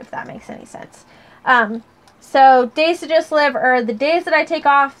job, if that makes any sense. So days to just live are the days that I take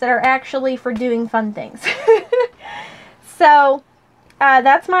off that are actually for doing fun things. So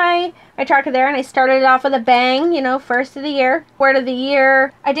that's my tracker there, and I started it off with a bang, you know, first of the year, word of the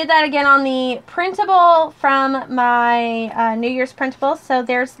year. I did that again on the printable from my New Year's printable, so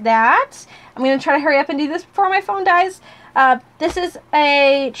there's that. I'm going to try to hurry up and do this before my phone dies. This is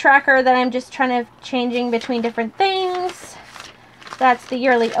a tracker that I'm just trying to changing between different things. That's the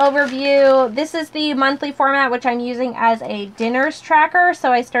yearly overview. This is the monthly format, which I'm using as a dinners tracker.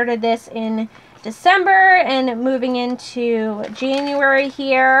 So I started this in December and moving into January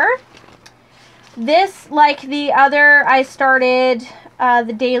here. This, like the other, I started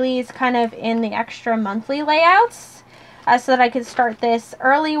the dailies kind of in the extra monthly layouts so that I could start this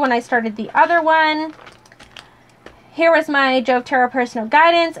early when I started the other one. Here was my Jove Tarot personal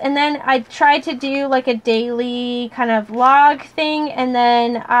guidance, and then I tried to do like a daily kind of log thing, and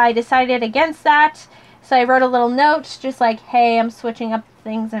then I decided against that. So I wrote a little note just like, hey, I'm switching up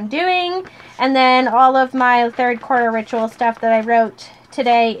things I'm doing. And then all of my third quarter ritual stuff that I wrote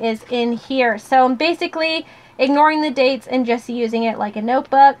today is in here. So I'm basically ignoring the dates and just using it like a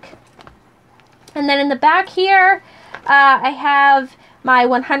notebook. And then in the back here, I have my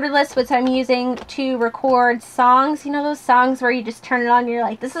 100 list, which I'm using to record songs. You know those songs where you just turn it on and you're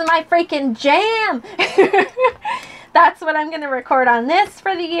like, this is my freaking jam! That's what I'm going to record on this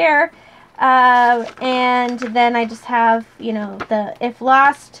for the year. And then I just have, you know, the if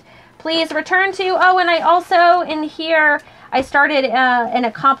lost, please return to. Oh, and I also, in here, I started an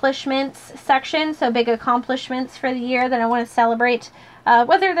accomplishments section. So big accomplishments for the year that I want to celebrate.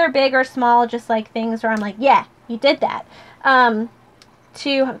 Whether they're big or small, just like things where I'm like, yeah, you did that.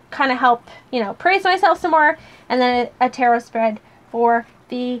 To kind of help, you know, praise myself some more, and then a tarot spread for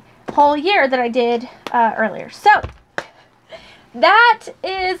the whole year that I did earlier. So that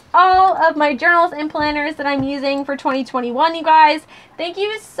is all of my journals and planners that I'm using for 2021, you guys. Thank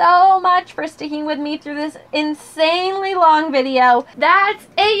you so much for sticking with me through this insanely long video. That's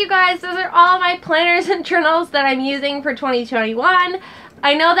it, you guys. Those are all my planners and journals that I'm using for 2021.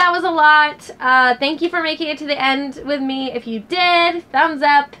 I know that was a lot. Thank you for making it to the end with me. If you did, thumbs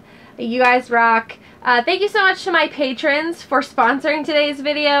up. You guys rock. Thank you so much to my patrons for sponsoring today's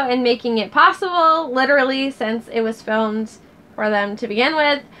video and making it possible, literally, since it was filmed for them to begin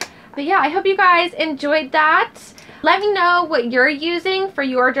with. But yeah, I hope you guys enjoyed that. Let me know what you're using for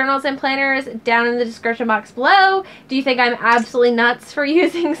your journals and planners down in the description box below. Do you think I'm absolutely nuts for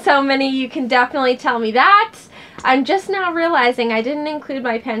using so many? You can definitely tell me that. I'm just now realizing I didn't include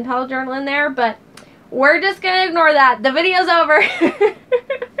my pen pal journal in there, but we're just gonna ignore that. The video's over.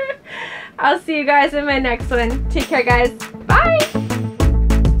 I'll see you guys in my next one. Take care, guys. Bye!